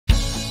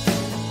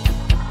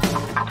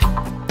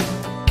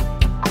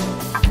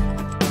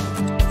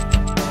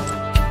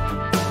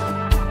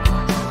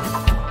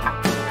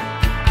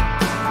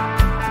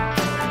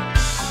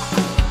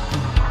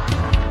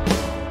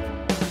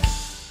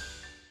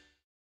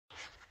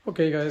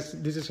Okay guys,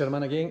 this is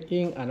Herman again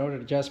in another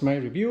Just My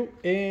Review,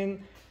 and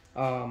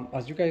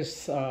as you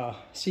guys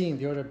see in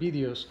the other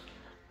videos,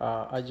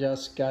 I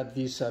just got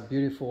this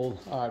beautiful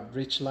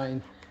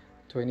Ridgeline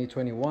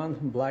 2021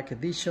 Black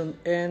Edition,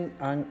 and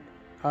I'm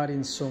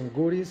adding some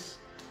goodies.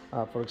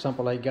 For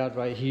example, I got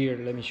right here,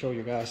 let me show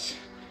you guys.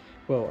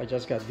 Well, I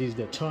just got this,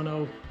 the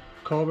tonneau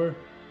cover.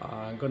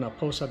 I'm gonna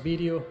post a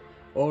video,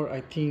 or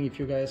I think if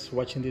you guys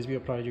watching this video,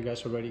 probably you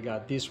guys already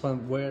got this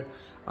one, where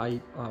I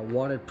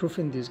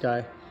waterproofing this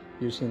guy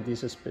using this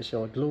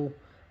special glue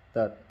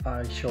that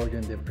I showed you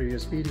in the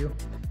previous video.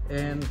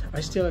 And I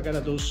still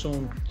gotta do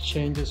some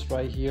changes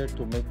right here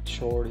to make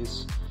sure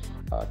it's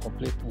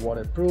complete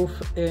waterproof.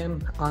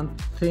 And I'm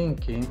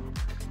thinking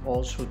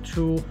also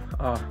to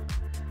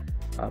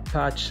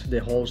patch the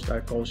holes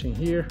that goes in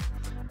here.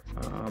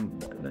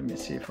 Let me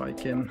see if I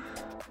can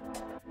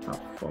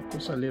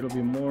focus a little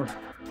bit more.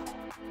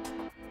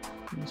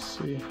 Let me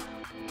see.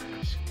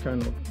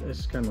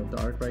 It's kind of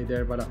dark right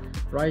there, but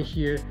right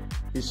here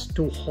is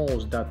two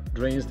holes that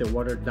drains the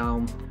water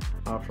down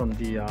from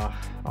the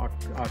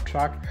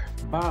truck.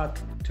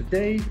 But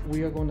today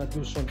we are gonna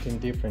do something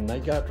different. I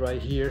got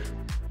right here,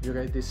 you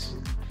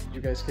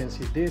guys can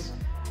see this.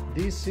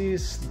 This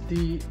is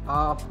the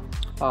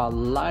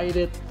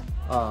lighted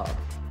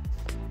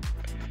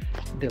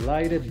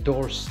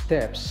door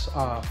steps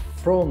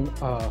from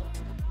a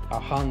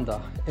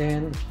Honda,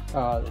 and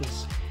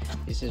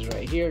this is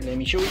right here. Let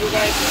me show you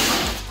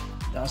guys.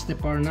 That's the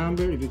part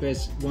number. If you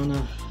guys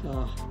wanna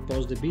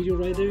pause the video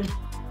right there,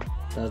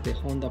 that's the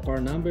Honda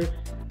part number.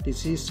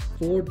 This is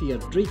for the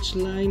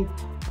Ridgeline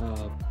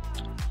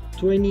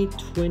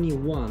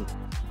 2021.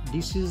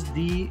 This is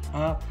the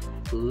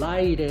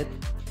lighted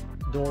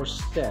door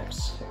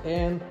steps,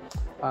 and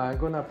I'm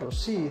gonna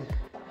proceed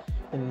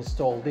and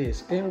install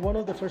this. And one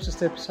of the first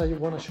steps I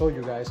want to show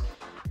you guys,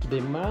 the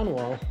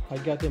manual. I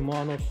got the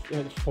manual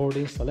for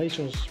the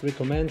installations,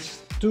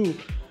 recommends to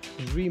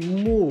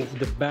remove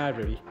the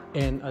battery.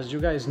 And as you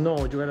guys know,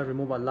 you gotta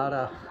remove a lot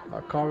of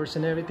covers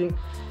and everything.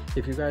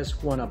 If you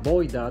guys want to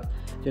avoid that,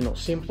 you know,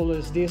 simple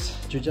as this,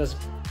 you just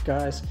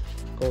guys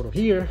go to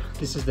here.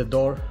 This is the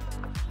door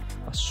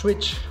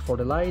switch for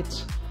the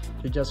lights.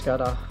 You just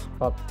gotta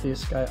pop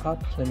this guy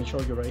up. Let me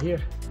show you right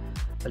here,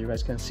 as you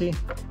guys can see,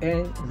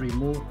 and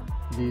remove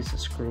this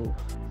screw.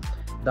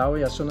 That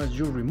way, as soon as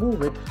you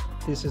remove it,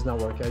 this is not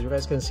working. As you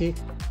guys can see,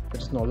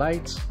 there's no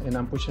lights, and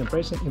I'm pushing and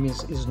pressing. It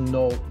means there's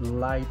no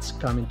lights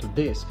coming to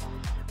this.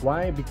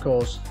 Why?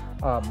 Because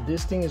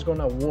this thing is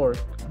gonna work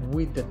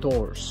with the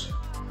doors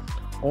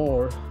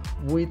or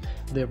with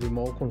the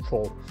remote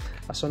control.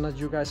 As soon as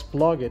you guys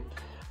plug it,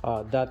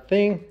 that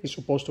thing is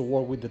supposed to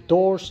work with the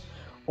doors,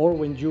 or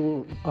when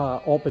you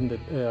open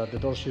the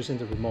doors using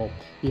the remote.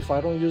 If I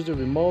don't use the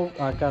remote,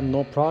 I got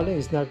no problem.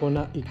 It's not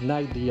gonna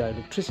ignite the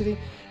electricity.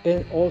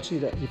 And also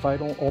that if I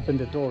don't open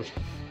the doors,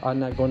 I'm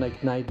not gonna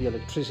ignite the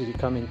electricity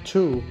coming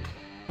to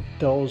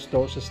those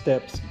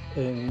steps.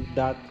 And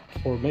that,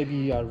 for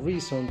maybe a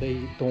reason,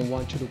 they don't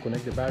want you to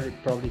connect the battery.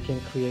 Probably can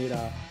create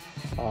a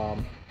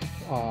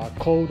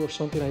code or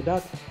something like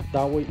that.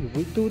 That way, if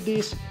we do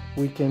this,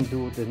 we can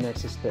do the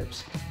next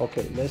steps.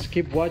 Okay, let's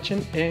keep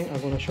watching, and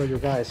I'm gonna show you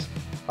guys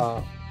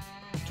to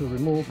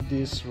remove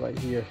this right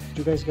here.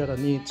 You guys gotta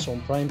need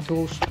some prime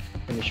tools.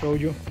 Let me show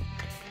you.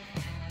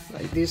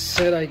 Like this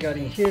set I got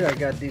in here, I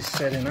got this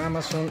set in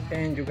Amazon,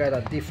 and you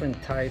got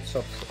different types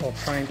of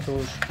prime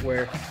tools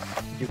where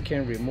you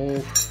can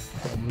remove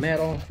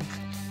metal.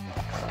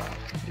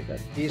 You got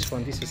this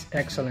one. This is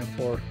excellent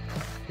for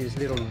these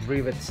little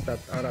rivets that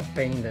are a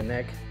pain in the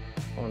neck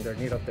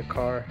underneath of the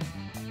car.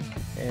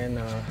 And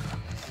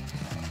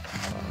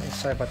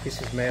inside, but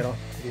this is metal.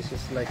 This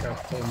is like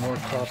for more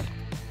tough.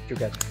 You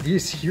got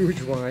this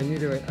huge one.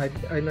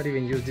 I not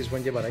even use this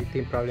one yet, but I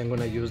think probably I'm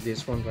gonna use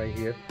this one right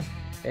here.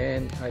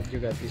 And you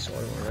got this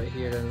other one right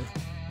here. And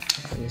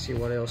let me see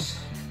what else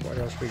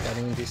we got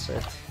in this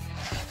set.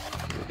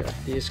 We got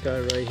this guy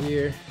right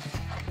here,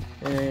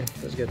 and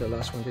let's get the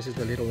last one. This is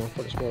the little one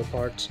for the small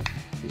parts.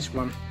 This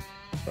one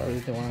probably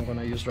the one I'm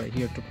gonna use right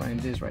here to prime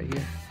this right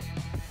here.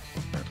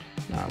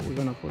 Now we're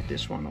gonna put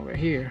this one over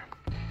here,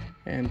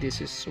 and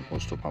this is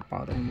supposed to pop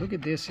out. And look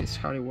at this, it's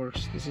how it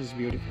works. This is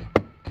beautiful.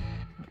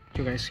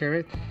 You guys hear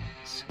it?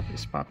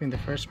 It's popping the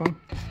first one,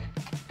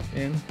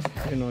 and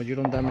you know, you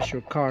don't damage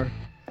your car.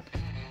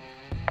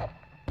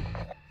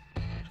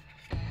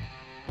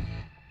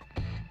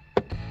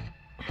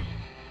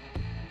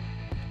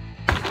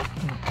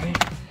 Okay,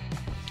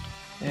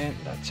 and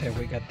that's it.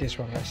 We got this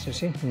one, guys. You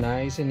see,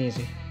 nice and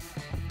easy.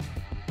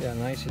 Yeah,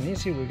 nice and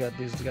easy. We got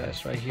these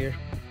guys right here.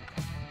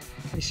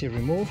 Easy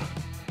remove,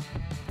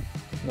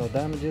 no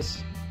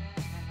damages,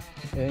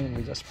 and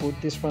we just put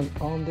this one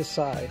on the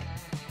side.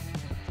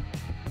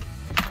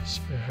 Let's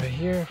put it right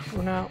here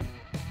for now.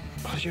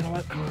 Oh, you know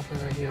what? I'm gonna put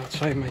it right here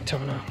outside my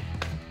tonneau.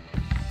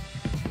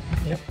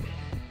 Yep.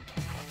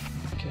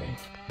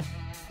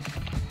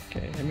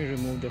 Okay, let me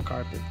remove the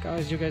carpet.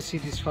 Guys, you guys see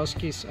these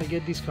Huskies? I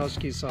get these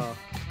Huskies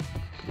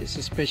It's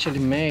especially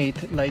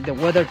made like the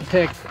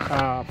WeatherTech,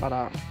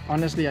 but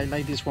honestly I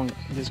like this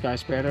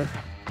guy's better.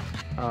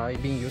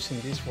 I've been using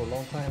this for a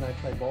long time. I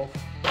tried both.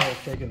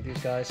 I've taken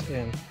these guys,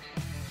 and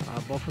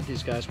both of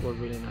these guys were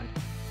really nice.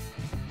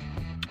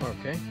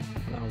 Okay,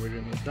 now we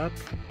remove that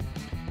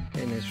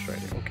and it's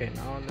ready. Okay,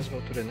 now let's go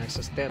to the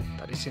next step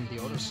that is in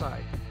the other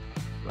side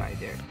right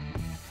there.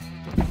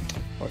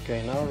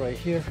 Okay, now right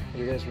here,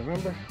 you guys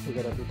remember, we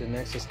gotta do the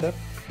next step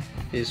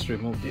is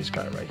remove this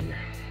guy right here.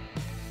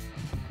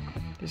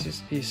 This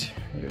is easy.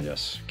 You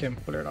just can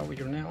pull it out with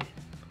your nail.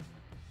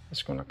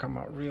 It's gonna come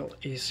out real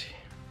easy.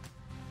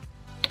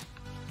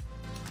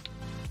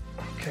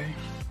 Okay,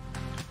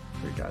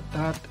 we got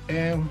that,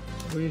 and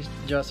we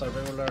just a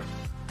regular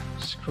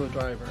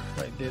screwdriver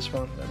like this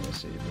one. Let me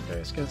see if you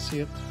guys can see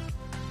it.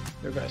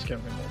 You guys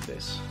can remove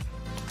this.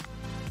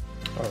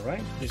 All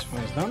right, this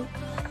one is done.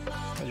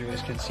 As you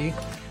guys can see,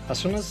 as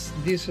soon as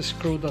this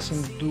screw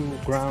doesn't do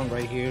ground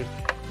right here,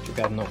 you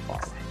got no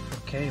power.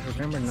 Okay,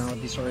 remember now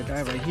this other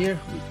guy right here,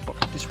 we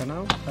pop this one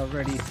out.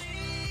 Already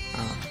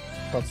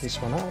pop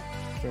this one out.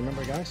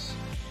 Remember guys,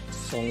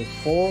 it's only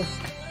 4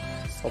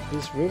 of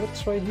these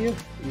rivets right here,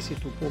 easy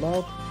to pull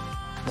out,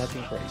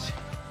 nothing crazy.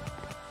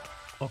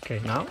 Okay,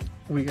 now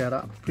we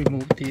gotta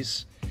remove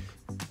this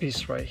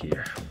piece right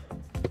here,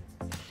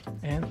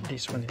 and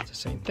this one is the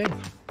same thing.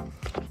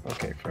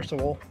 Okay, first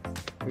of all,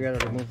 we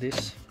gotta remove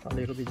this a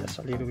little bit,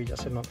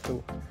 just enough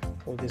to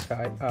pull this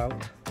guy out.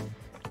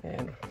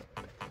 And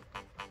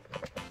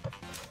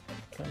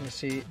let me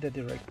see the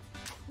direct.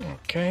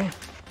 Okay,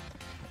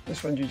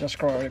 this one you just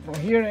grab it from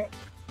here, and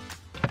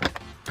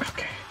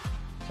okay,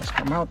 just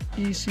come out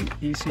easy,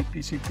 easy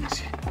peasy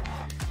peasy.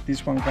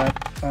 This one got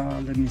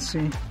let me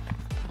see,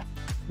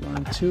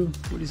 1, 2.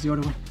 What is the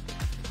other one?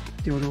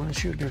 The other one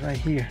should be right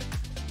here.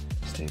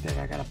 Stay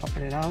there. I gotta pop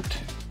it out.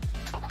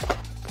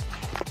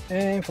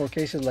 And for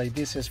cases like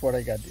this is what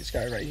I got this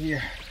guy right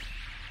here.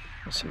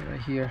 You see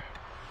right here.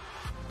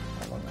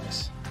 Hold on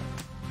guys.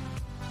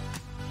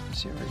 You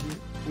see right here.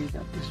 We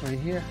got this right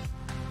here.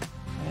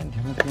 And the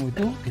only thing we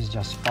do is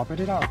just pop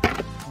it out.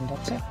 And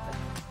that's it.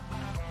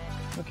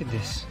 Look at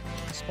this.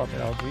 Just pop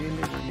it out really,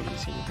 really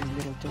easy with this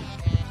little tool.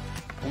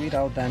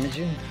 Without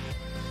damaging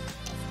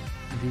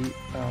the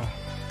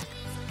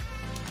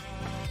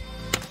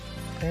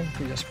and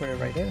we just put it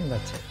right there, and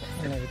that's it.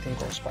 And everything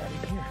goes by in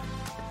here.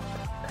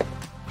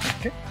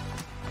 Okay.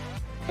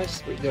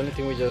 Nice. The only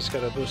thing we just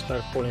gotta do is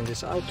start pulling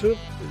this out too.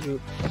 You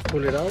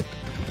pull it out.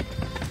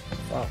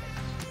 Wow,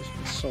 this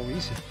is so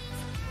easy.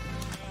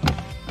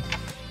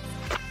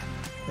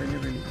 Really,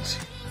 really easy.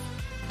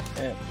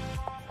 And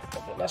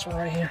the last one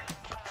right here.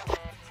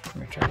 Let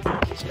me try to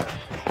get this guy.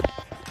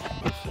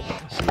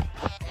 See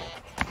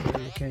the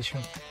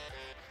location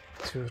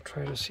to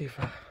try to see if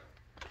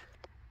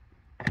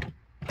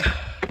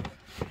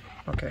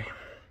okay,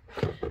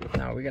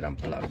 now we gotta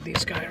unplug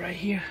this guy right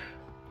here.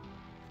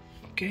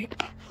 Okay,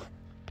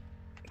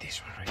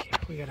 this one right here,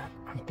 we gotta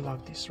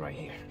unplug this right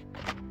here.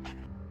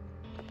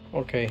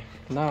 Okay,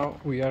 now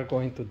we are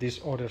going to this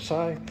other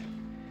side,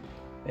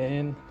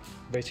 and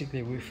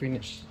basically we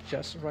finished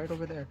just right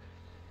over there.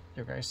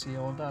 You guys see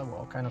all that?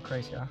 Well, kind of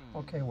crazy, huh?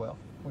 Okay, well,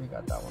 we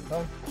got that one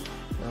done.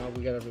 Now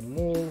we gotta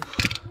remove,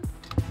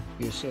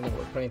 you see that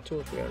we're playing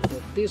tools, we gotta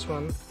remove this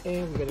one,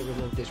 and we gotta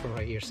remove this one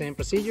right here. Same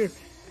procedure.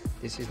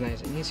 This is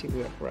nice and easy.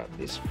 We gotta grab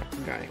this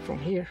guy from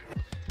here,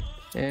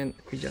 and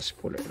we just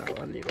pull it out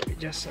a little bit,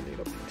 just a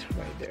little bit,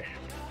 right there.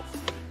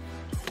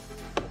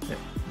 Yeah,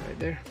 right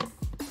there.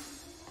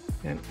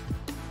 And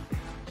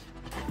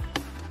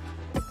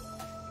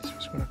this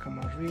was gonna come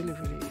out really,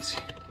 really easy.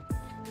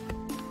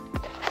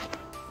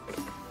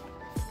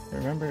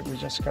 Remember, we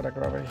just gotta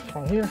grab it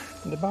from here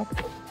in the back.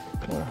 You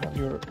wanna have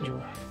your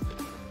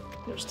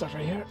stuff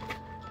right here,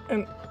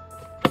 and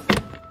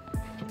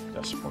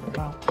just pull it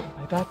out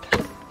like that.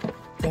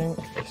 Then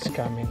it's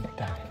coming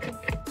down.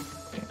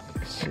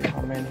 Let's see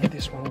how many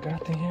this one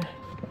got in here.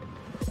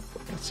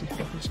 Let's see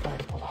how this guy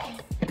pull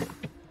out.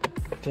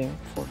 I think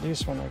for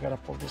this one I gotta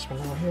pull this one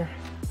over here,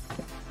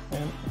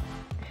 and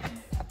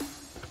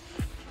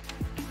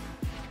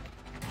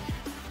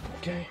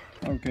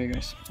okay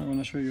guys, I'm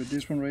gonna show you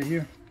this one right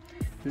here.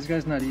 This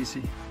guy's not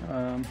easy.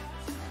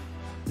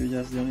 You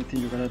just, the only thing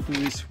you gotta do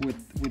is with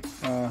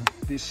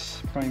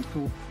this prying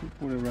tool, you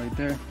put it right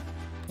there.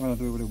 I'm gonna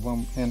do it with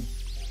one hand,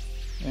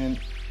 and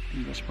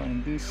you just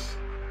find this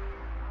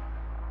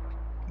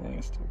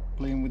and start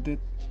playing with it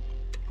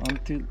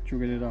until you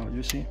get it out.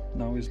 You see,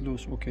 now it's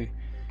loose. Okay,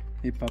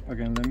 it pop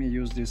again. Let me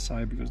use this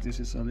side because this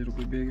is a little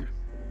bit bigger,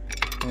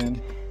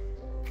 and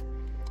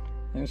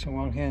using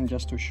one hand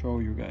just to show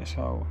you guys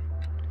how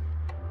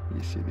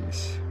easy it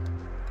is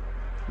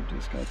for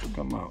this guy to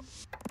come out.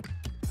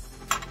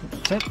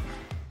 That's it.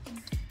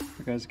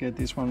 You guys get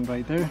this one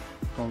right there.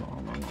 Hold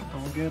on,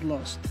 don't get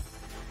lost.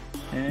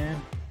 And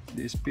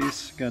this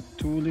piece got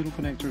 2 little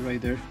connectors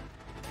right there,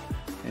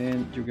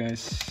 and you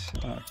guys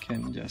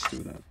can just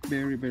do that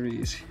very, very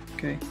easy.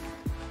 Okay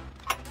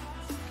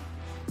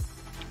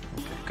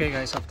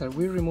guys, after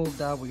we remove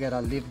that, we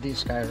gotta leave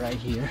this guy right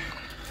here,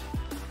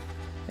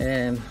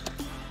 and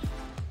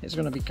it's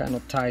gonna be kind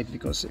of tight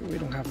because we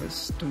don't have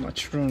too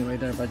much room right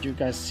there, but you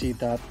guys see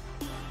that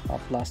a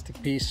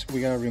plastic piece.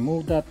 We gotta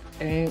remove that,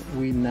 and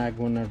we're not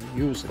gonna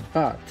use it,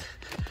 but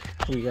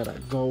we gotta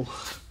go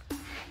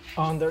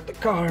under the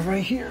car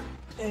right here,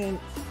 and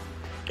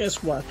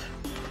guess what,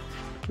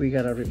 we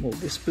gotta remove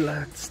this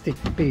plastic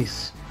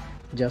piece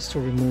just to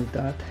remove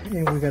that.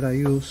 And we gotta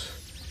use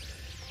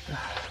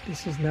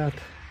this is not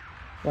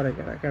what I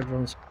got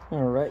wrong.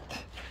 All right,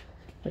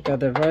 I got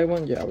the right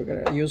one. Yeah, we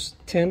gotta use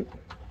 10,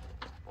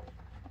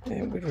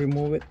 and we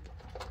remove it.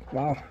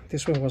 Wow,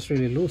 this one was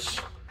really loose.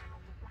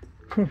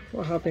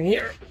 What happened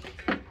here?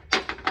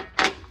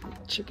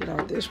 Check it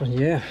out, this one.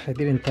 Yeah, I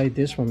didn't tie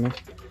this one, man.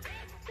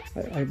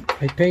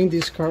 I paint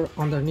this car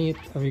underneath,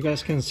 as you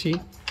guys can see.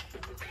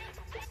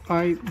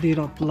 I did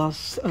a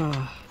plus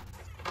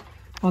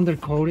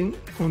undercoating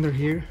under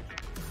here,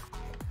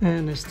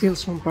 and there's still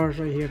some parts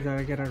right here that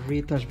I gotta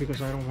retouch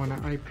because I don't wanna,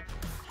 I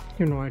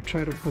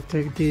try to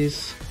protect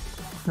this,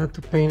 not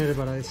to paint it,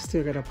 but I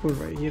still gotta put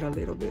right here a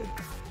little bit.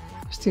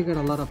 I still got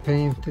a lot of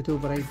paint to do,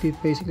 but I did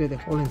basically the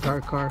whole entire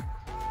car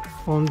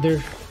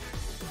underneath.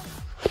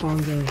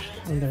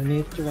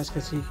 You guys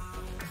can see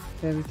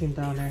everything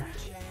down there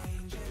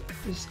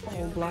is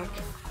all black.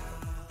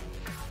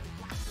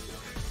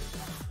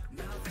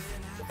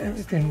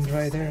 Everything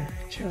right there,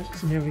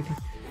 just and everything.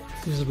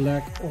 This is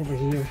black over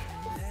here.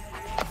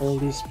 All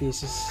these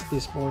pieces,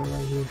 this board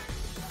right here.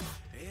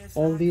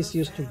 All these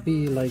used to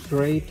be like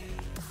gray,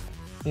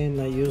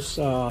 and I use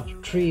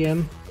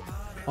 3M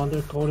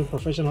undercoating,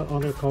 professional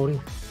undercoating.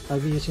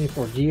 I've been using it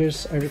for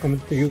years. I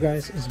recommend it to you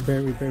guys. It's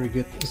very, very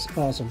good. It's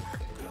awesome.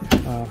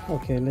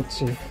 Okay, let's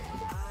see.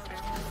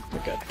 I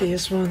got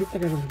this one. I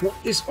got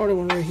this other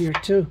one right here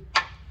too,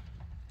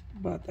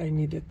 but I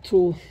need a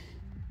tool.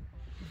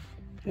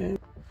 And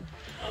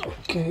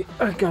okay,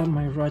 I got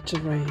my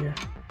ratchet right here,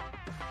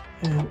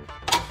 and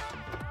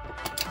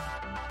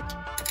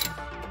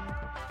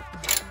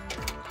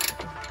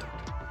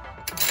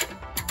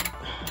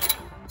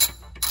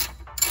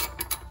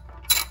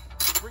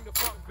bring the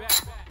funk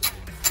back.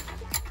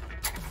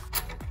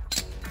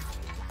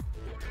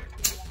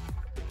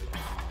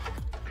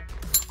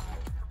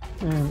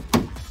 And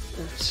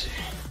let's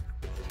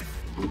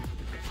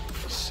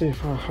see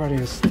how hard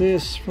is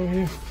this from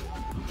here.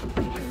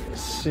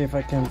 Let's see if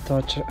I can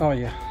touch it. Oh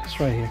yeah, it's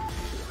right here.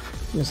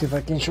 Let's see if I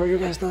can show you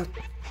guys that.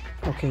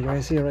 Okay, you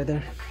guys see it right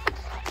there?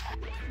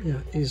 Yeah,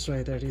 it's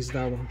right there. It's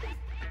that one.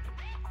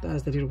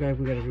 That's the little guy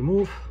we gotta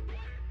remove.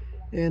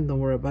 And don't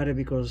worry about it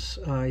because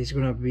it's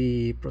gonna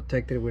be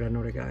protected with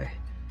another guy.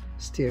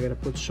 Still gotta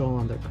put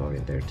some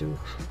undercoating there too.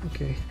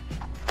 Okay.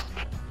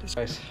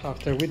 Guys,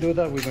 after we do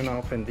that, we're gonna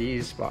open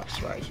this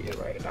box right here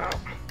right now.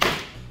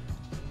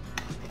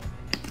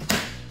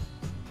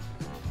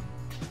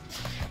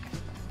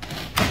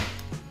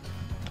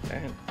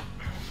 And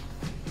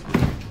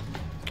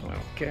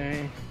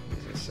okay,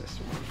 this is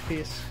one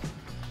piece.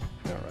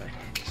 All right,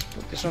 let's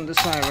put this on the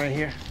side right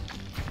here,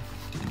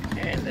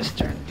 and let's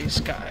turn this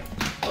guy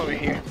over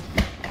here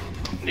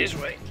this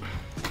way.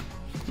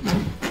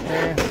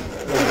 And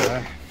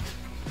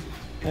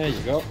there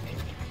you go.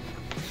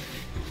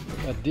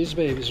 Got these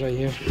babies right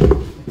here.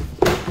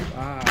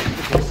 Wow, look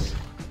at this.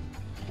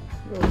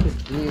 Look at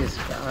this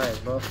guy,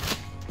 bro.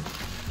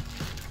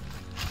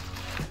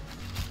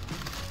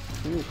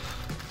 Oof.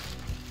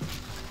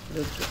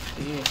 Look at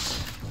this.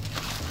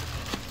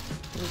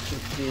 Look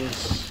at this.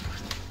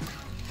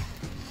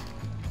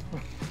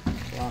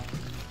 Wow.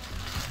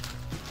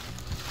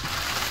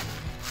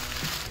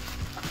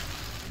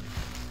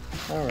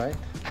 Alright.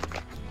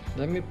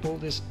 Let me pull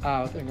this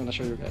out. I'm gonna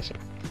show you guys.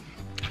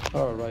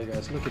 Alright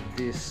guys, look at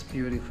this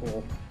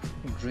beautiful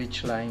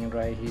Ridgeline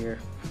right here,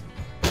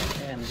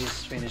 and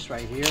this finish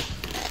right here.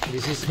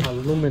 This is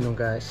aluminum,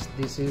 guys.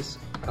 This is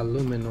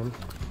aluminum,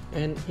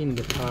 and in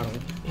the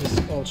bottom is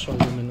also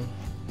aluminum.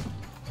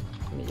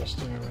 Let me just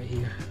turn it right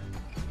here.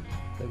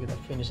 Look at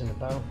that finish in the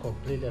bottom,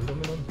 completely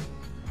aluminum.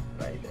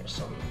 Right there,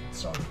 some.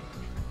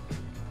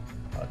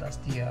 Oh, that's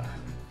the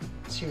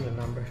serial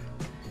number.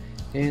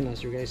 And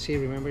as you guys see,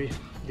 remember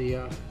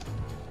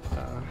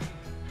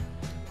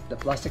the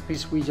plastic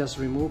piece we just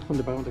removed from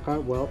the bottom of the car.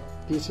 Well,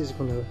 this is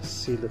gonna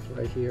seal it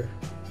right here.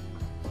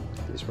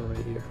 This one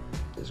right here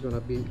is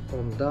gonna be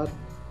on that,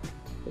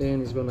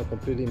 and it's gonna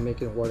completely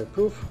make it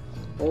waterproof.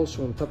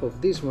 Also on top of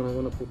this one, I'm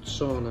gonna put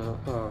some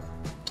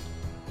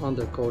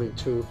undercoating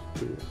too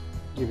to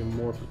give it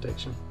more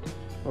protection.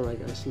 All right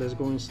guys, let's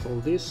go install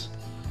this,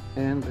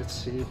 and let's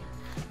see.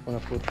 I'm gonna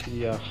put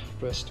the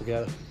rest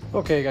together.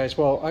 Okay guys,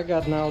 well, I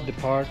got now the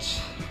parts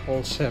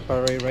all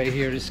separate right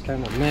here. It's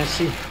kind of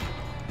messy,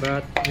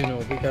 but you know,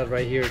 we got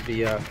right here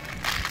the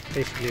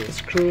basically the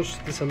screws,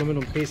 these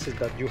aluminum pieces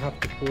that you have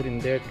to put in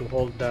there to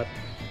hold that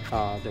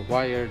the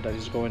wire that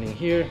is going in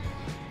here,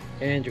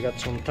 and you got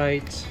some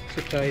ties,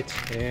 zip ties,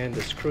 and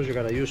the screws you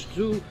gotta use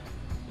to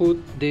put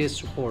these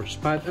supports.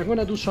 But I'm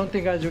gonna do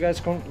something, guys. You guys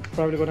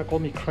probably gonna call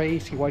me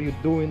crazy, why are you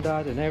doing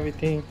that and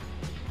everything,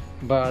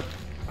 but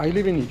I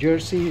live in New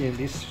Jersey, and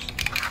this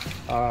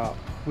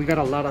we got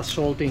a lot of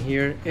salt in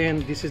here,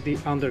 and this is the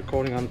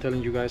undercoating. I'm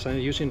telling you guys, I'm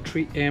using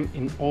 3M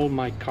in all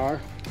my car,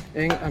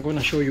 and I'm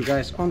gonna show you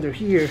guys under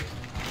here.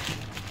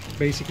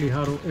 basically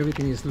how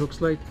everything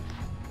looks like.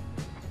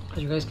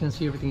 As you guys can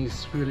see, everything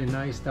is really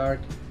nice, dark.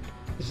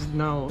 This is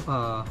now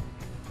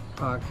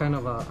kind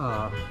of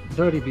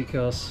dirty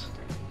because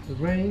the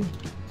rain,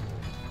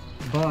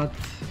 but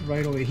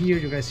right over here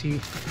you guys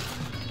see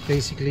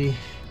basically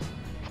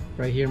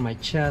right here my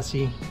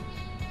chassis,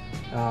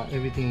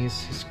 everything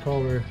is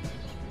covered.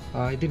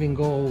 I didn't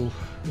go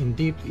in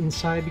deep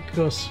inside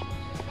because,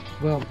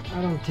 well,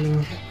 I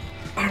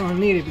don't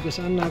need it because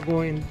I'm not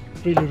going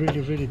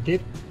really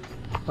deep.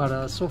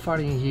 But so far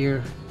in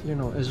here, you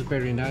know, it's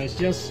very nice.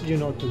 Just, you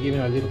know, to give it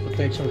a little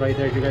protection right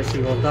there. You guys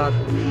see all that?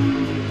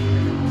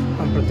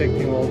 I'm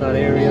protecting all that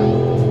area.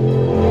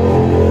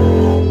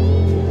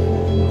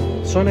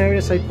 Some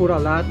areas I put a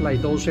lot,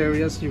 like those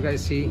areas you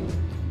guys see,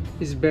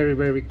 is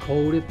very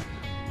coated.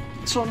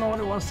 Some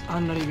other ones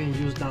I'm not even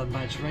used that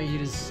much. Right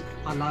here is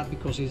a lot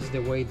because it's the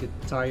way the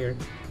tire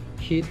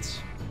hits,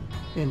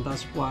 and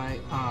that's why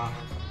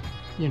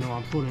you know,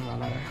 I'm putting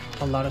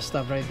a lot of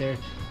stuff right there.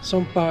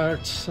 Some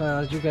parts,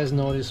 you guys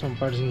notice, some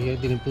parts in here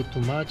didn't put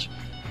too much.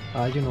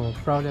 You know,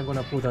 probably I'm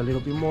gonna put a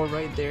little bit more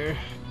right there,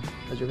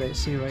 as you guys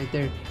see right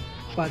there.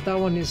 But that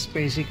one is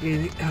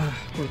basically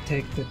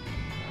protected.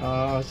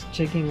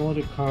 Checking all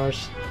the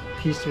cars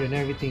history and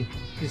everything,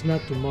 it's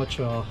not too much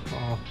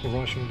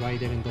corrosion right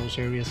there in those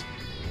areas.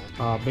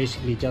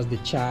 Basically just the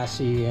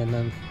chassis and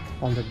then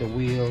under the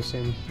wheels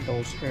and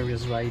those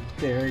areas right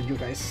there you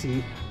guys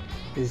see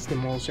is the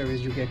most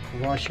areas you get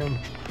corrosion.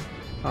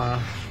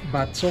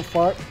 But so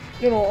far,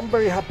 you know, I'm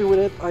very happy with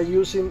it.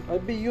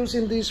 I've been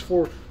using this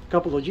for a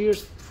couple of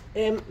years,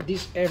 and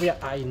this area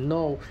I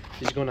know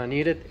is gonna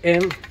need it.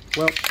 And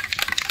well,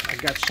 I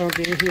got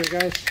something in here,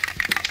 guys,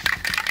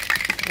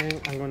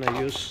 and I'm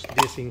gonna use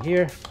this in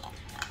here.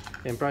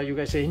 And probably you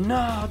guys say,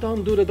 no,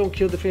 don't do that, don't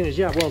kill the finish.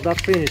 Yeah, well,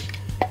 that finish,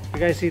 you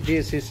guys see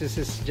this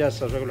is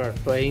just a regular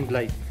plain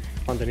like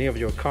underneath of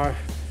your car.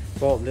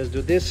 Well, let's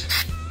do this.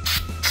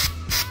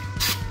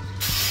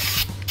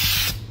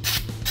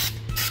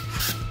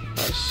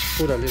 Let's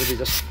put a little bit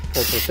just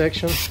for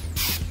protection.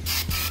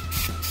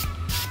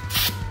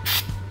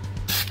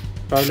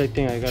 Probably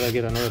think I gotta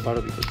get another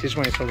bottle because this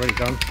one is already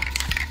gone.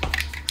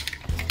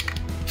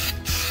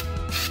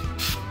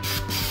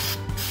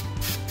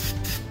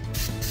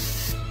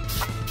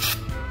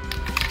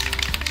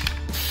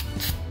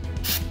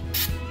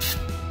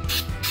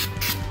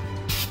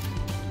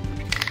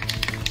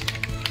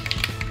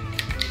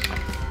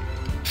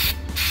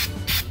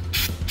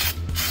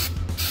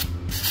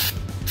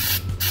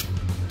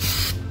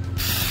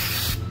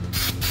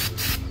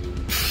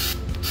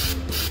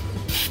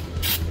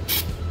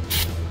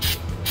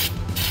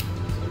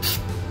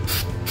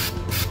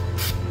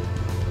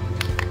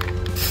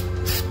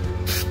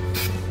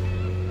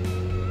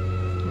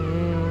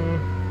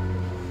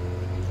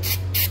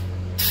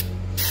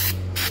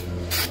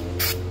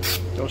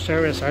 Those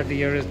areas are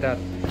the areas that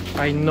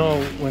I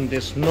know when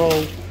the snow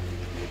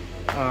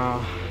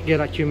get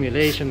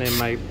accumulation and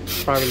my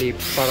probably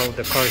part of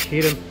the car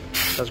hidden.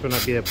 That's gonna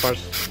be the parts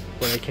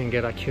where I can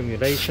get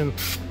accumulation,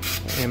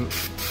 and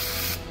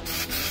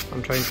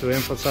I'm trying to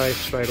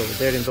emphasize right over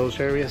there in those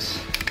areas.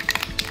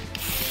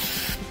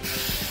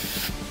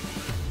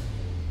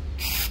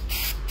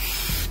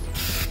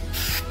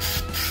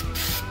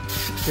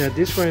 Yeah,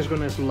 this one is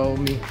gonna slow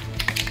me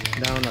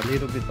down a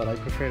little bit, but I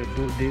prefer to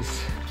do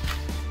this.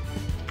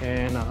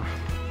 And I'm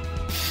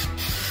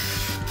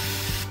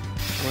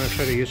gonna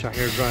try to use a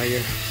hair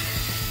dryer.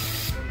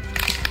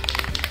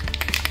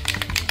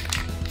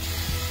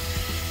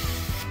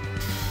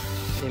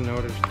 In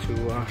order to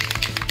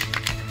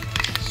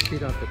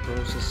speed up the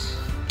process.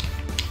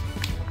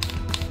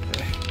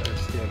 Okay, I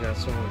still got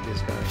some of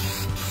these guys.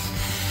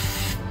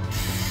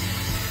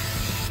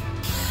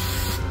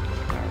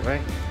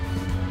 Alright.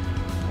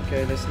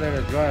 Okay, let's let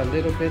it dry a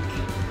little bit,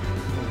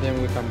 and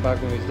then we come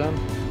back when it's done.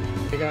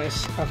 Okay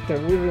guys, after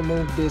we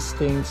remove these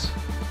things,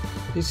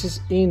 this is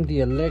in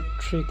the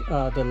electric,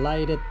 the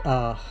lighted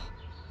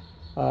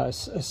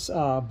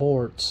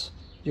boards.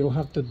 You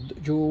have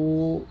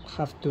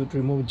to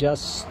remove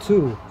just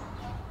 2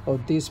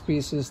 of these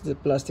pieces, the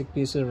plastic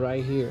pieces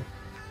right here,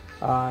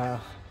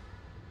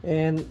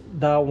 and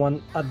that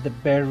one at the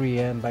very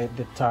end by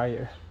the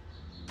tire.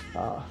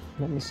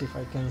 Let me see if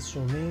I can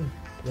zoom in.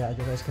 Yeah,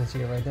 you guys can see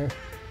it right there.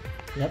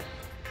 Yep,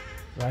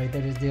 right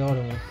there is the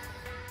other one.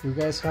 You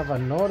guys have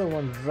another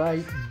one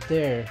right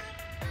there.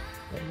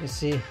 Let me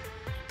see if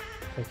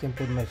I can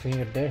put my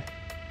finger there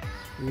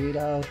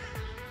without,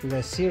 you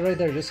guys see right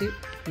there, you see,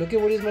 look at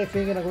what is my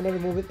finger. I'm gonna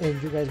remove it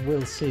and you guys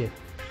will see it.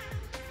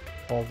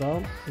 Hold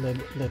on,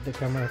 let the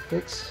camera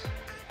fix.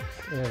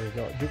 There we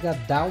go. You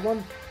got that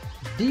one.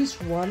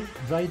 This one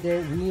right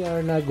there we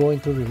are not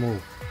going to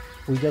remove.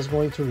 We're just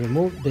going to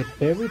remove the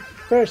very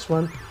first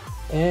one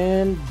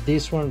and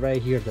this one right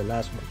here, the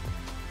last one.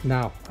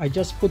 Now I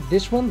just put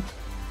this one,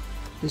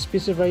 this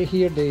piece right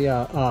here,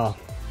 the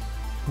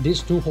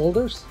these 2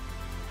 holders,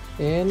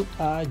 and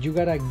you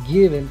gotta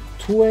give him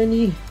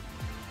 20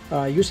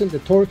 using the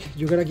torque.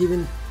 You gotta give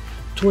him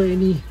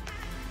 20.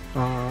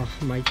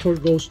 My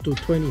torque goes to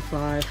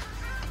 25.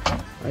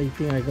 I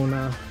think I'm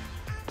gonna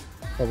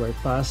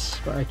overpass,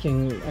 but I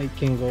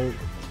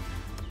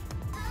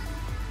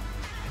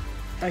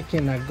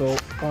cannot go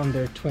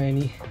under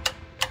 20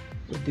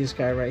 with this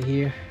guy right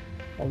here.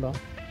 Hold on.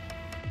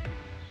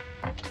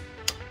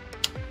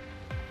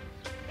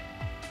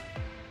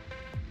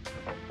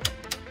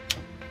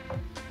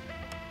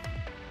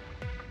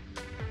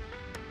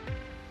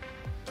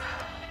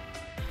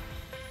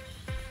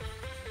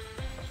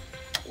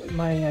 With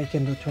mine I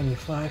can do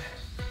 25.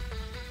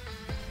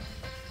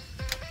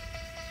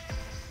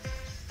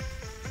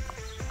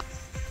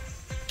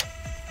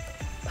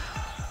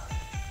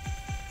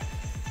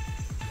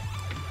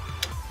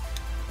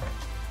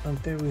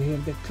 Until we hear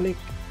the click.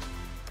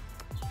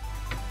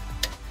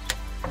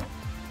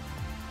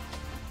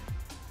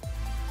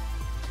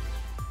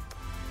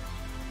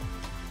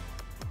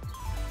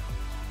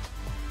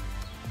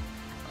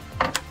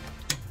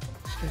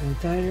 It's getting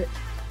tighter.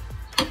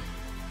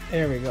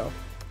 There we go.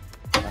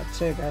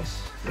 That's it,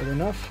 guys. Good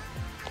enough.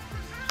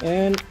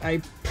 And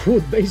I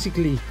put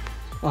basically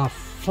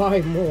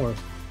 5 more,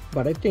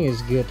 but I think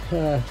it's good.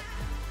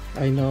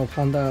 I know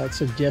Honda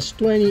suggests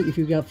 20. If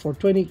you got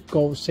 420,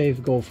 go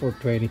safe, go for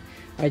 20.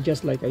 I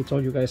just, like I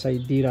told you guys, I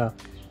did a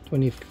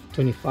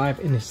 25,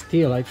 and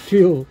still I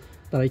feel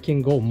that I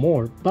can go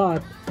more,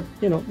 but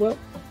you know, well,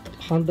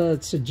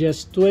 Honda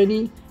suggests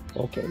 20.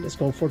 Okay, let's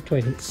go for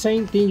 20.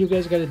 Same thing you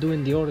guys gotta do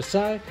in the other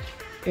side.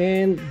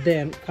 And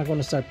then I'm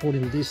gonna start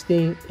putting this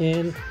thing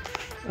in.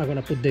 I'm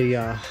gonna put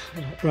the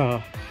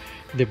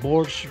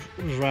boards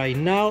right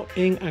now,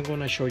 and I'm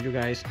gonna show you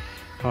guys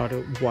how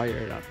to wire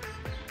it up.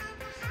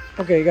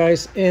 Okay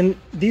guys, and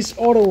these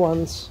other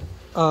ones,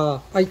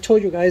 I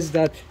told you guys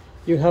that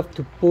you have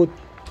to put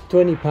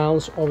 20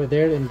 pounds over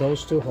there in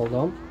those two. Hold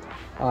on,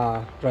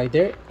 right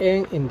there,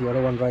 and in the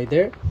other one right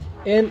there.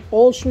 And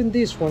also in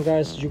this one,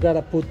 guys, you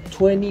gotta put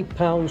 20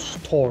 pounds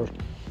torque.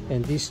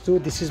 And these two,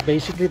 this is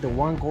basically the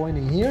one going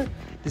in here.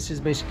 This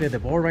is basically the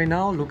board right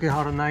now. Look at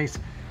how nice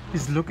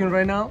it's looking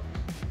right now.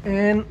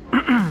 And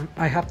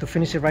I have to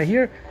finish it right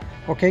here.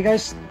 Okay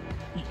guys,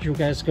 you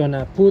guys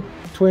gonna put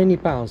 20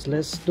 pounds.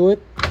 Let's do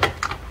it.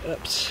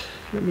 Oops,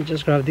 let me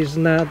just grab this.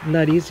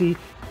 Not easy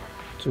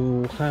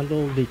to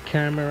handle the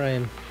camera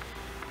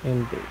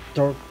and the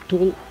torque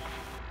tool.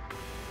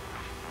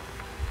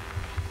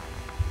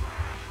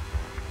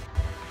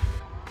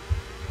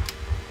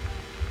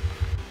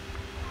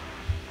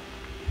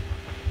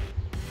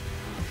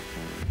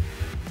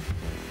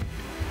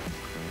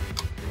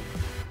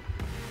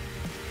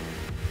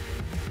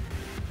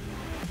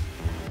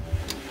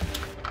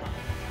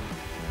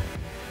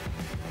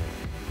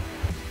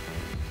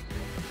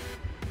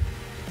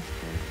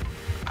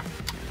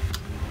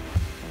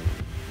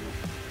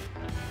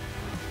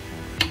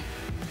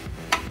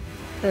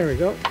 There we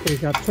go, we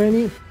got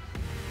 20,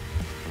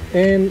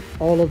 and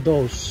all of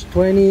those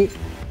 20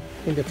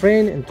 in the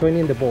frame and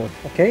 20 in the board.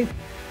 Okay,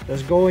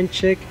 let's go and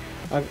check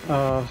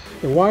the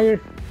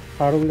wire.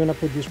 How are we gonna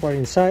put this wire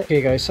inside?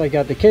 Okay guys, I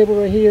got the cable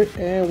right here,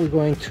 and we're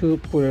going to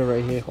put it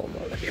right here. Hold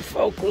on, let me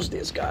focus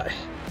this guy.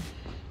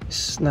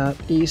 It's not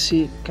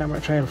easy. Camera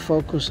trying to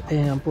focus,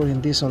 and I'm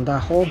putting this on that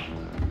hole.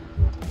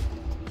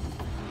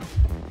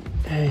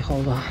 Hey,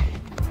 hold on.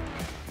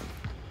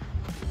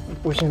 I'm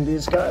pushing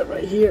this guy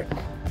right here.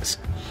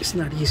 It's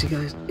not easy,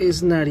 guys.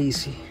 It's not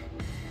easy,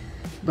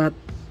 but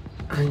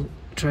I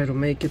try to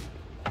make it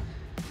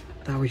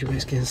that way you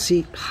guys can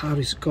see how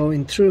it's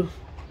going through.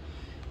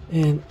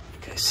 And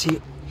you guys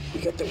see,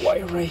 we got the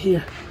wire right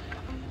here.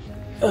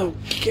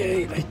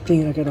 Okay, I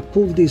think I gotta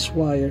pull this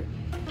wire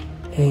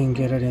and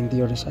get it in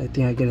the other side. I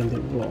think I get it on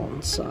the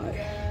wrong side.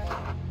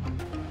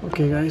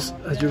 Okay guys,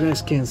 as you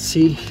guys can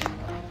see,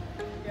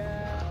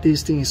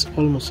 this thing is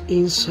almost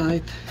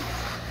inside.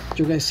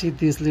 You guys see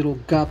these little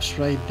gaps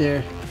right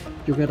there.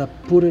 You gotta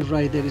put it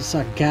right there. It's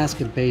a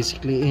gasket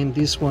basically, and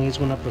this one is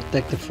gonna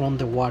protect it from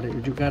the water.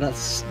 You gotta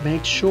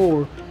make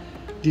sure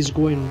this is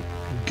going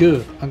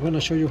good. I'm gonna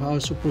show you how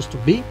it's supposed to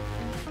be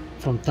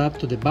from top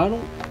to the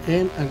bottom,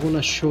 and I'm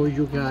gonna show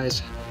you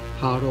guys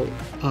how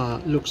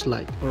it looks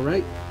like. All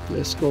right,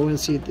 let's go and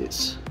see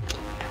this.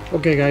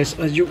 Okay guys,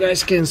 as you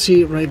guys can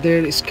see right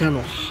there, it's kind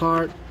of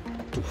hard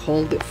to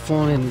hold the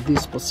phone in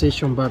this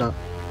position, but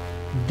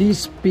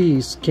this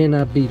piece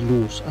cannot be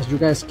loose. As you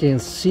guys can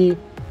see,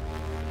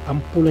 I'm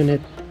pulling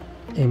it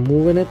and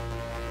moving it,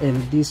 and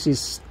this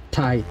is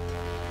tight.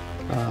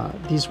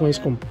 This one is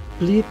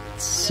complete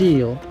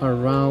seal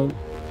around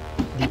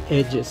the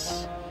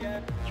edges.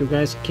 You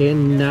guys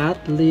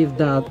cannot leave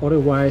that,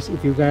 otherwise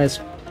if you guys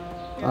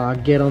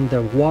get on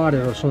the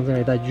water or something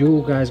like that,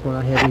 you guys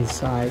gonna have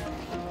inside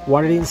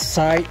water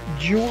inside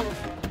your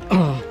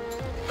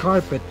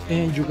carpet,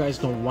 and you guys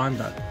don't want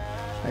that.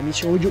 Let me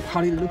show you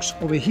how it looks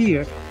over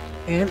here,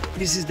 and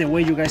this is the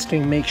way you guys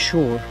can make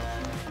sure.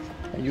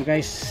 And you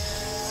guys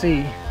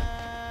see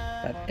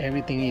that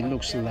everything, it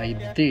looks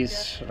like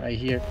this right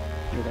here.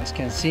 You guys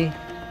can see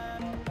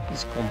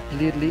it's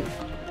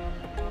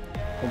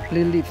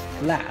completely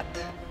flat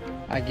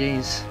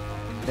against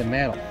the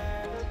metal,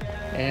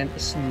 and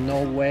it's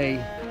no way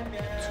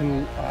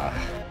to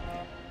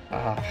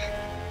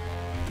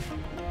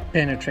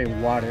penetrate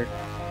water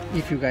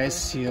if you guys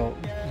seal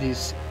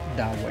this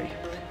that way.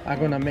 I'm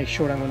gonna make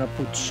sure I'm gonna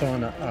put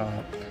some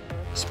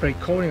spray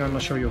coating. I'm gonna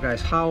show you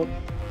guys how,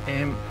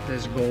 and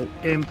let's go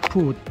and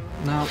put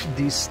now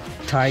these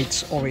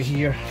ties over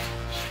here.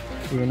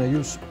 We're gonna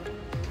use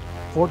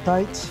 4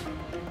 ties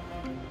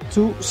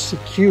to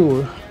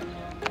secure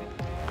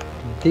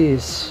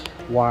this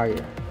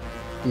wire,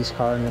 this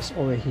harness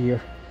over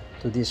here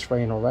to this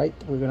frame. All right,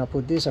 we're gonna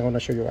put this. I'm gonna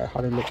show you guys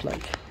how it looks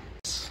like.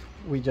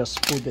 We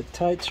just put the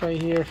ties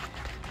right here,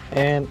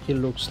 and it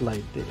looks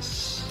like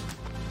this.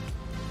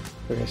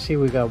 You can see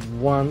we got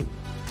 1,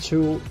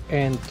 2,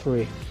 and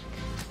 3.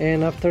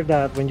 And after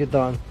that, when you're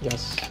done,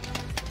 just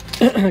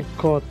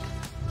cut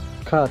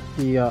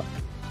the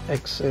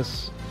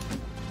excess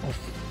of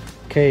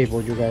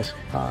cable you guys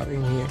have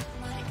in here.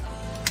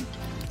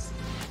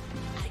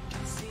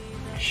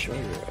 Show you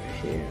right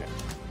here,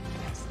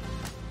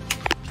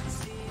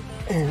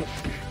 and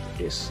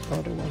this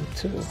other one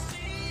too.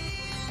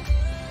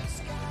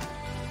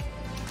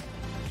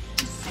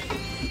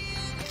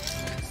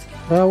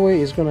 That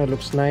way it's gonna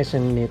look nice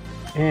and neat,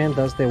 and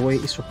that's the way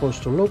it's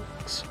supposed to look,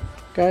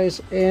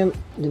 guys. And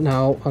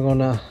now I'm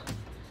gonna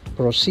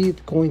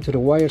proceed going to the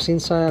wires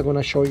inside. I'm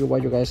gonna show you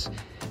what you guys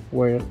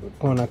were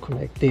gonna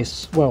connect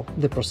this, well,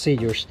 the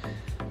procedures.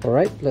 All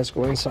right, let's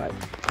go inside.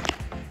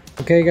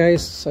 Okay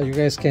guys, so you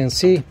guys can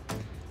see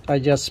I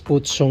just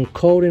put some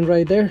coating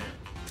right there,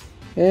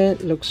 and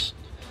it looks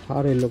how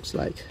it looks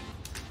like.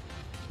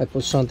 I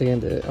put something in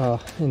the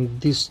in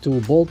these 2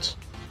 bolts,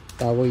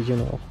 that way you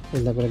know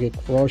it's not gonna get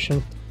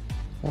corrosion,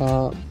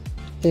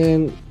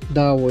 and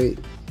that way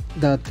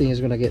that thing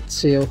is gonna get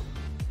sealed.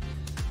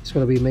 It's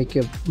gonna be make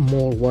it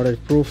more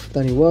waterproof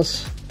than it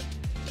was.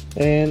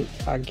 And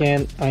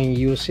again, I'm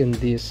using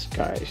this,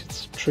 guys,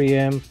 it's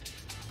 3M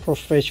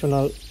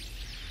professional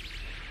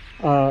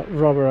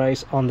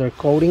rubberized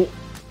undercoating.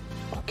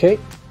 Okay,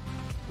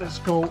 let's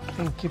go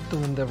and keep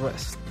doing the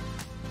rest.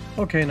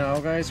 Okay, now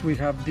guys, we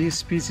have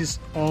these pieces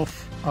of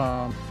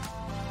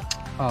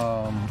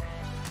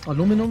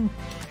aluminum,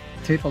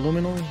 tape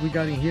aluminum we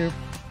got in here.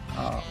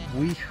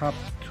 We have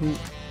to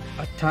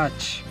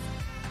attach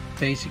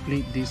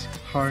basically this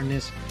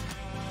harness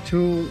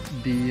to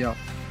the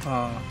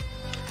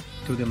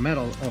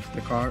metal of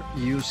the car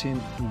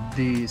using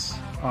this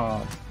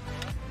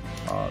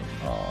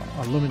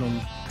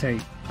aluminum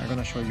tape. I'm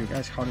gonna show you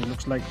guys how it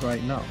looks like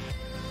right now.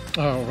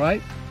 All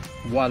right,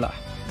 voila,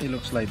 it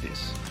looks like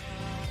this.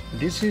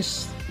 This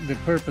is the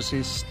purpose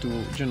is to,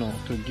 you know,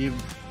 to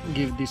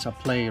give this a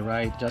play,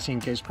 right? Just in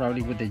case,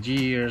 probably with the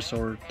years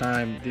or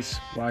time, this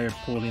wire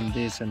pulling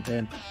this, and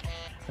then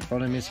the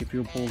problem is if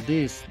you pull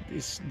this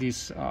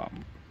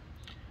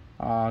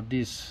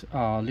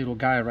little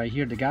guy right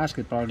here, the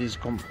gasket probably is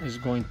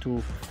going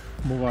to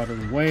move out of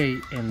the way,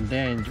 and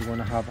then you're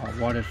gonna have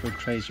a water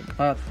filtration.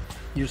 But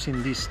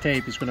using this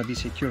tape, it's gonna be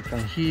secured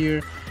from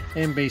here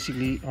and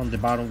basically on the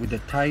bottom with the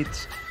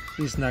ties.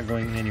 It's not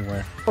going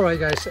anywhere. All right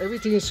guys,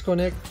 everything is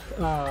connected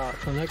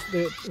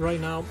right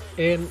now,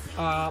 and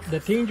the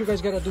thing you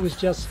guys gotta do is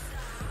just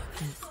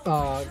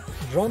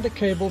run the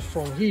cable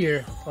from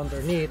here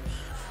underneath.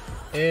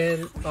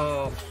 And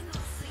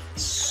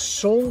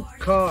some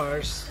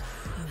cars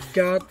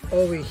got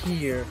over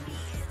here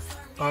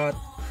a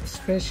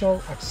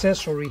special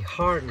accessory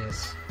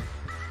harness,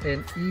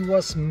 and it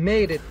was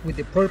made it with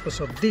the purpose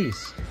of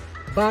this,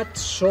 but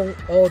some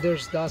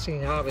others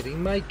doesn't have it.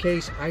 In my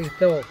case, I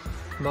thought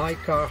my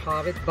car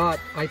have it, but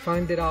I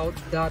find it out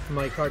that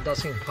my car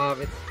doesn't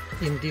have it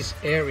in this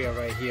area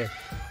right here.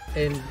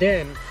 And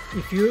then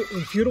if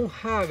you don't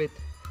have it,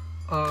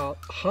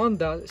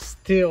 Honda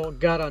still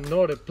got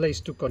another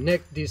place to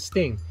connect this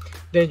thing.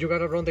 Then you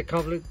gotta run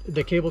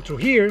the cable through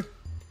here,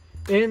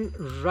 and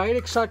right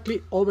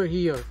exactly over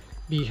here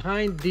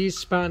behind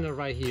this panel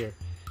right here.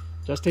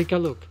 Just take a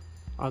look.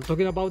 I'm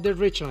talking about the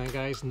Ridgeline,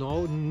 guys.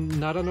 No,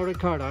 not another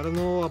car. I don't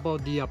know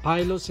about the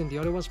pilots and the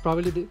other ones,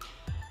 probably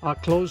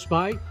close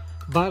by,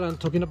 but I'm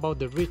talking about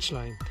the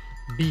Ridgeline.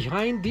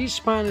 Behind this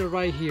panel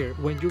right here,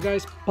 when you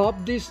guys pop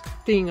this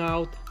thing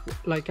out,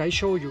 like I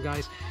showed you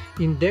guys,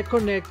 in the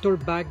connector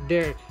back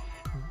there,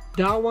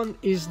 that one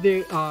is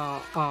the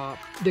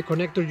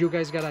connector you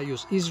guys gotta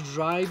use. It's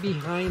right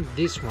behind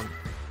this one.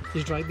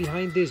 It's right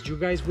behind this. You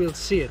guys will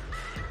see it,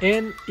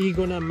 and it's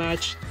gonna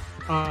match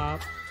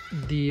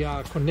the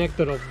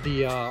connector of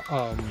the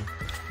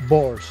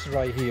boards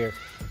right here.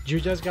 You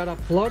just gotta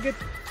plug it,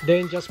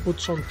 then just put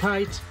some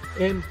ties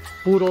and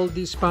put all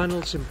these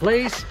panels in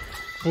place.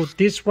 Put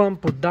this one,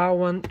 put that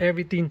one,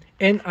 everything,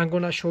 and I'm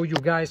gonna show you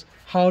guys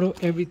how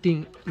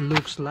everything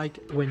looks like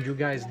when you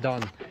guys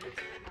done.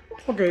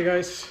 Okay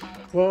guys,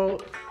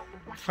 well,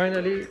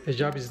 finally the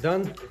job is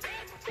done,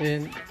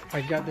 and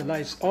I got the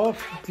lights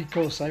off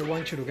because I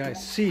want you to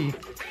guys see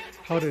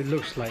how it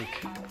looks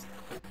like.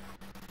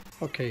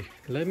 Okay,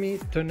 let me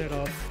turn it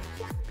off,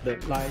 the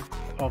light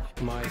of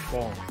my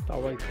phone.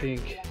 That way I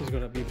think it's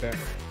gonna be better.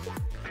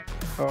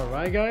 All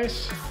right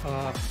guys,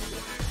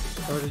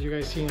 sorry you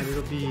guys seeing a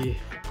little bit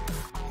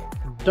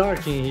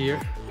dark in here,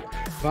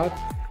 but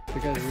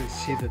you guys will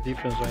see the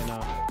difference right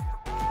now.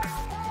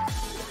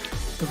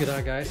 Look at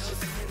that, guys.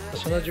 As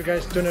soon as you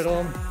guys turn it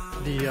on,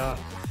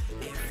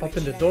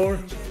 open the door,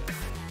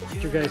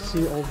 you guys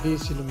see all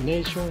this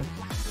illumination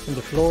on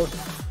the floor,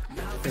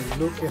 and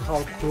look at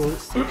how cool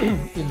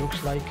it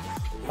looks like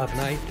at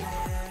night.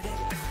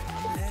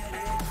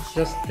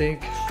 Just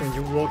think when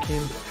you walk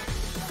in,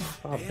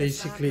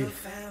 basically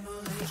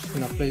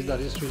in a place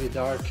that is really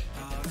dark.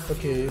 Look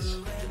at this,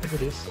 look at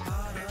this,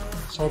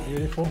 so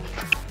beautiful.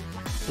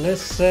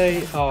 Let's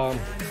say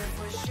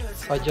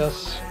I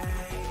just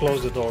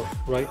close the door,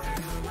 right?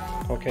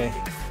 Okay,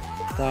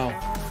 now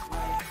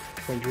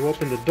when you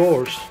open the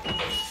doors,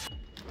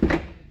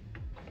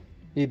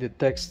 it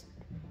detects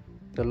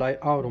the light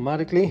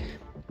automatically.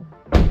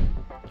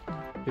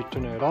 You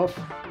turn it off,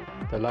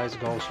 the lights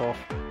goes off.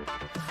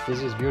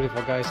 This is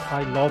beautiful, guys.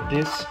 I love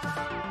this.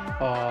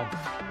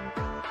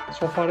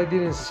 So far I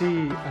didn't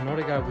see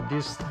another guy with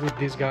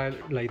this guy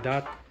like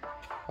that.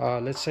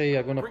 Let's say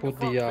I'm gonna put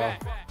the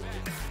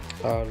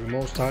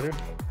remote starter.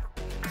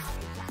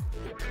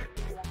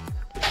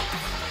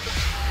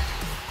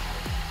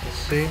 Let's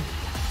see.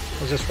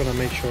 I just wanna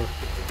make sure.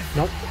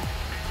 Nope.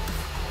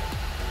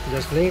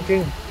 Just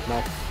blinking.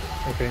 No.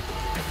 Okay.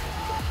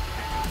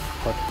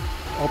 But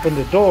open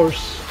the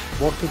doors,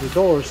 walk to the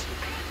doors,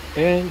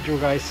 and you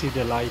guys see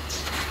the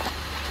lights.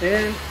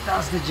 And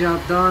that's the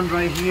job done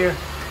right here.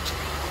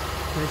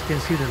 You guys can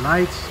see the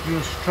lights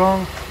real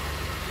strong.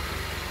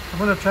 I'm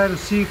gonna try to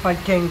see if I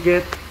can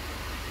get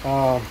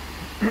I'm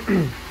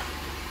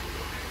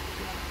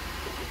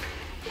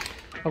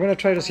gonna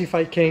try to see if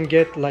I can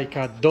get like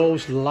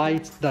those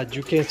lights that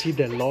you can see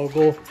the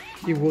logo.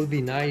 It will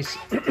be nice.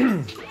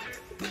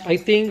 I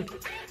think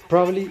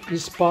probably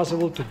it's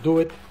possible to do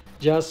it.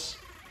 Just,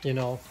 you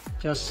know,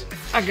 just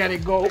I gotta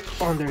go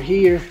under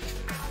here,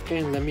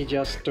 and let me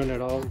just turn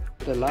it on.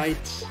 The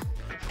lights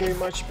very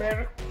much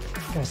better.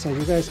 So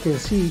you guys can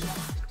see,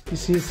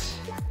 this is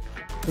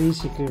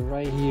basically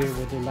right here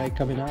with the light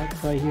coming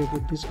out right here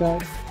with this guy.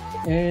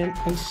 And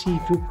I see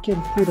if you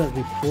can put a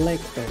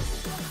reflector.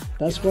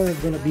 That's what is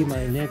gonna be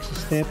my next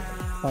step.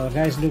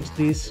 Guys, looks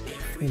this.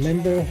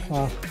 Remember,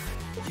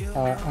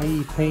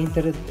 I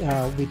painted it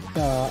with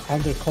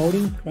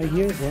undercoating right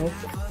here. Well,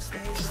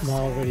 it's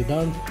now already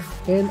done.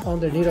 And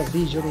underneath of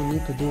this, you don't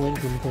need to do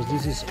anything because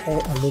this is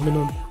all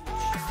aluminum,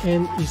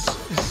 and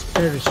it's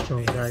very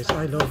strong, guys.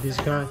 I love this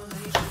guy.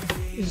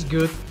 It's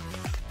good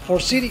for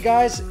city,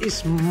 guys.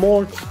 It's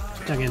more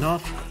than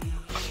enough,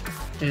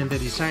 and the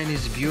design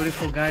is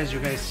beautiful, guys. You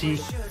guys see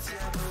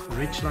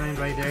Ridgeline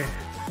right there,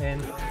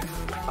 and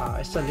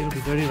it's a little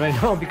bit dirty right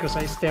now because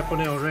I stepped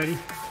on it already,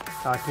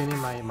 cleaning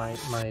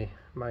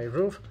my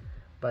roof,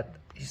 but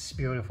it's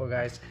beautiful,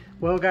 guys.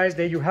 Well, guys,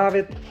 there you have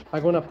it.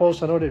 I'm gonna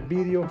post another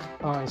video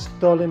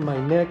installing my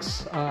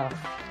next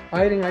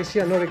item. I see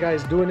another guy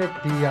is doing it,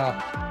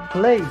 the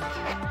plate,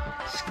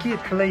 skid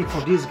plate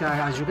for this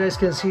guy. As you guys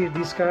can see,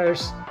 these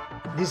cars,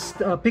 this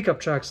pickup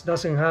trucks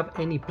doesn't have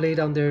any plate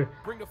under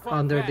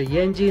the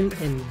engine,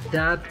 and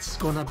that's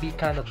gonna be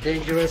kind of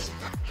dangerous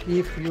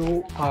if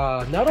you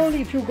not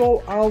only if you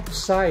go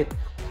outside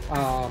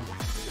on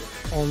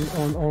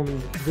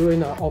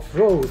doing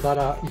off-road,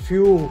 but if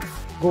you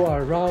go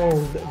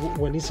around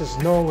when it's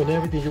snow and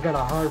everything, you got a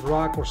hard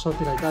rock or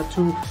something like that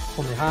too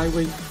on the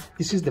highway.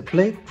 This is the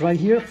plate right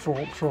here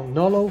from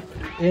Nolo,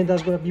 and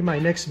that's gonna be my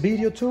next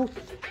video too.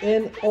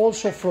 And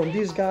also from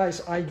these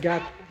guys, I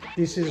got,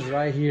 this is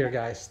right here,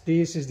 guys.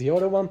 This is the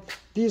other one.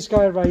 This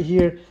guy right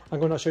here, I'm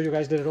gonna show you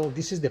guys later on.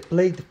 This is the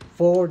plate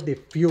for the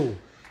fuel.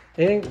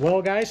 And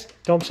well, guys,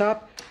 thumbs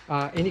up.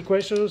 Any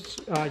questions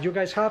you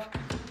guys have,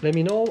 let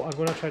me know. I'm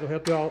gonna try to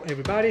help you out,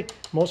 everybody.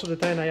 Most of the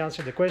time I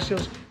answer the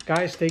questions.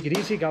 Guys, take it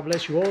easy. God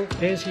bless you all,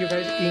 and see you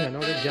guys in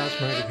another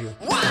Just My Review.